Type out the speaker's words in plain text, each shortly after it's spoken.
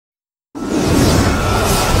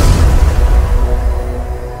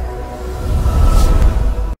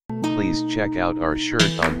check out our shirt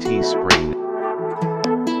on Teespring.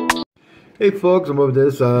 Hey folks, I'm over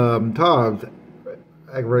this Tobbs.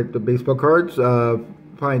 I write the baseball cards.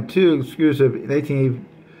 Find two exclusive 1980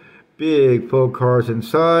 big full cards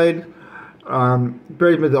inside.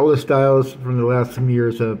 Very much the oldest styles from the last some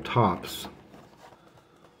years of Topps.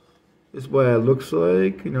 This is what it looks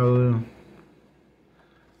like. You know,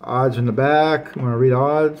 odds in the back. You want to read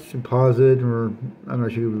odds, and pause it, or I'm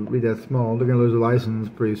not sure you can read that small. They're gonna lose the license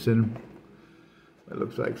pretty soon. It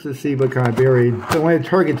looks like. So let's see what kind of buried. So I went to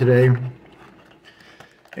Target today,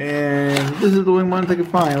 and this is the only ones I can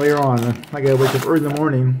find later on. I gotta wake up early in the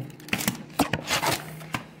morning.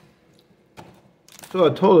 So a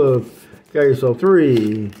total of, got yourself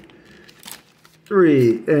 3,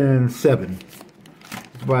 and 7.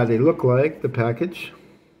 That's why they look like the package.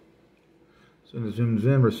 So it zooms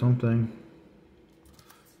in or something.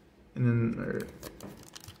 And then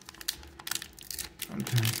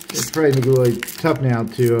it's probably gonna be really tough now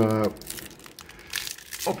to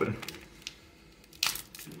open.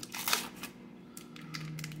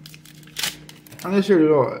 I'm not sure there's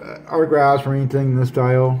no autographs or anything in this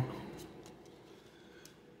style.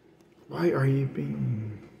 Why are you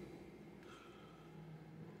being...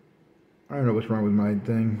 I don't know what's wrong with my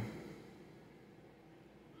thing.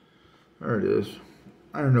 There it is.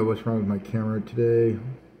 I don't know what's wrong with my camera today.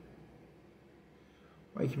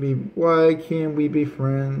 Why can't we be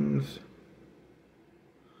friends?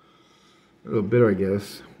 A little bitter, I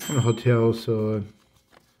guess. I'm in a hotel, so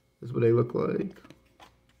that's what they look like.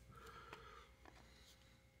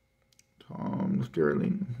 Tom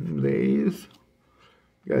Sterling Lays.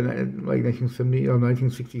 Got like 1970,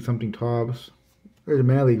 1960 something Topps. There's a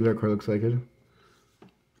Man League, that card looks like it.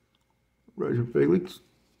 Roger Felix.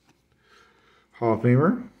 Hall of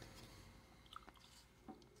Famer.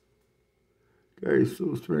 Gary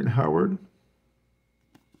Silverstone Howard.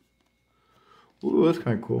 Ooh, that's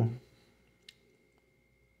kind of cool.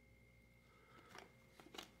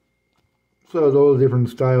 So those different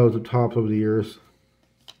styles of Topps over the years,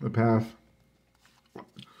 in the past.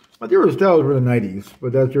 But the other styles were in the 90s,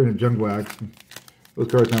 but that's during the junk wax. Those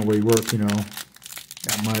cards don't really work, you know,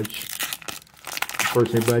 that much,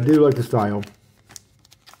 personally, but I do like the style.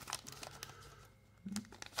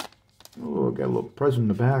 Oh, got a little present in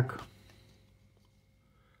the back.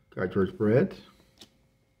 Got George Brett.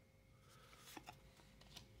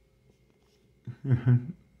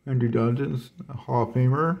 Andrew Dungeons, a Hall of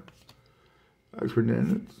Famer. Oxford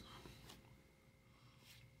Nance.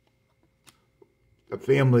 The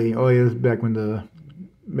family, oh yeah, this is back when the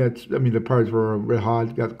Mets, the Pirates were red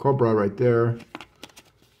hot. Got the Cobra right there.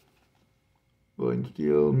 William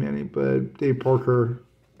Steele, Manny Bud, Dave Parker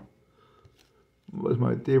was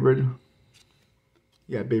my favorite.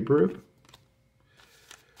 Yeah, Babe Ruth.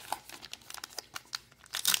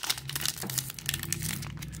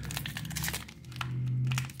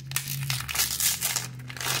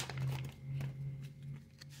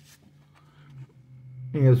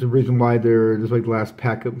 I think that's the reason why they're just like the last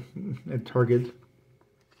pack up at Target.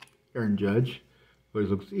 Aaron Judge.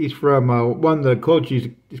 He's from one of the coaches.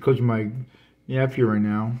 He's coaching my nephew right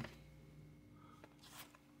now.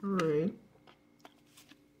 Alright.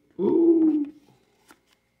 Ooh.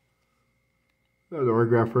 That was an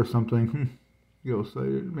autograph or something. Go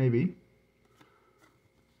excited, maybe.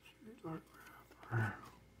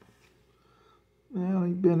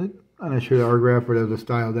 Alec Bennett. I'm not sure the autograph, but that was the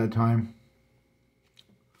style at that time.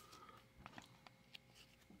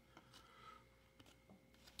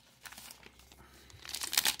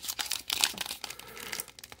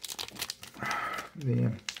 Yeah.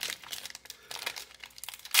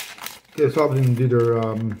 Guess Topps didn't do their,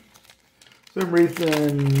 for some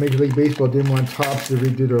reason Major League Baseball didn't want Topps to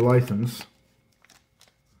redo their license.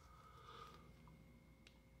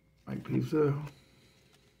 Mike Pizza.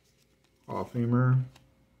 Hall of Famer.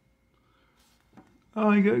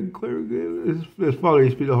 Oh, you got clear. His father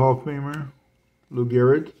used to be the Hall of Famer. Lou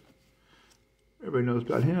Gehrig. Everybody knows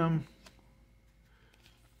about him.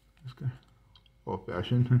 Old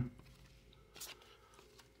fashioned.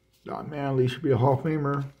 Don Manley should be a Hall of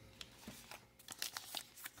Famer.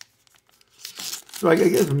 So I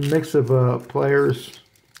guess a mix of players.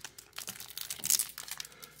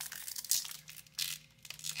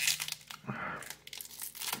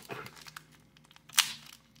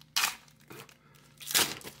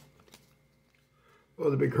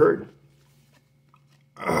 Oh, the big hurt.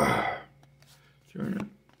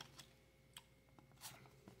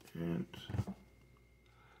 And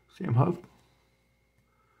Sam Huff.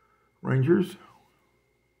 Rangers.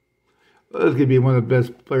 Well, this could be one of the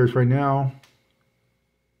best players right now.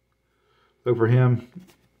 Look for him.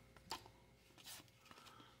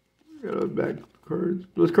 Got those back cards.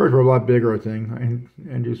 Those cards were a lot bigger, I think. And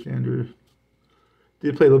Andrew Sanders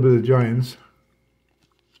did play a little bit of the Giants.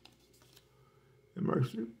 And Mark.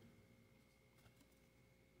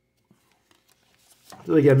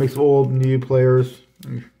 So they got a mix of old, new players.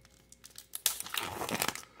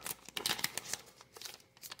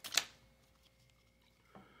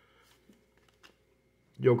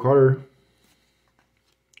 Joe Carter,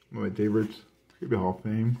 one of my favorites. Could be Hall of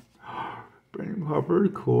Fame. Brandon Hopper,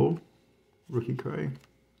 cool. Rookie Kai.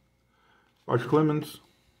 Arch Clemens,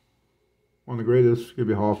 one of the greatest. Could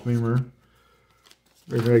be Hall of Famer.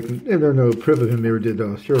 There's no proof of him ever did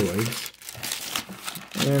steroids.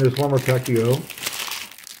 And there's one more pack to go.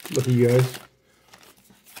 Look at you guys.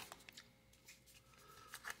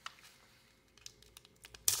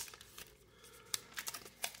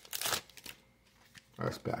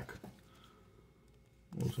 Last pack.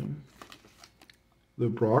 We'll see. Lou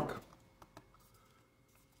Brock.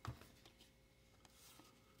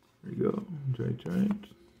 There you go. Giant.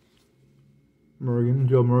 Morgan.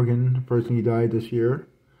 Joe Morgan. The person he died this year.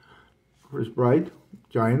 Chris Bright.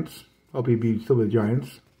 Giants. Hope he be still with the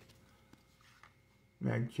Giants.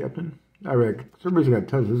 Mag Chapman. I reckon somebody's got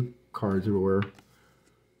tons of his cards everywhere. It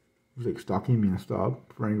was like stalking me and stuff.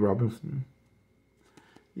 Frank Robinson.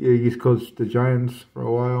 Yeah, he used to coach the Giants for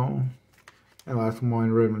a while. And last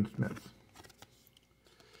one, Raymond Smith.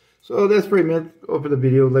 So that's pretty much it for the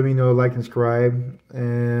video. Let me know, like and subscribe.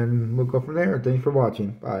 And we'll go from there. Thanks for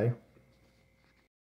watching. Bye.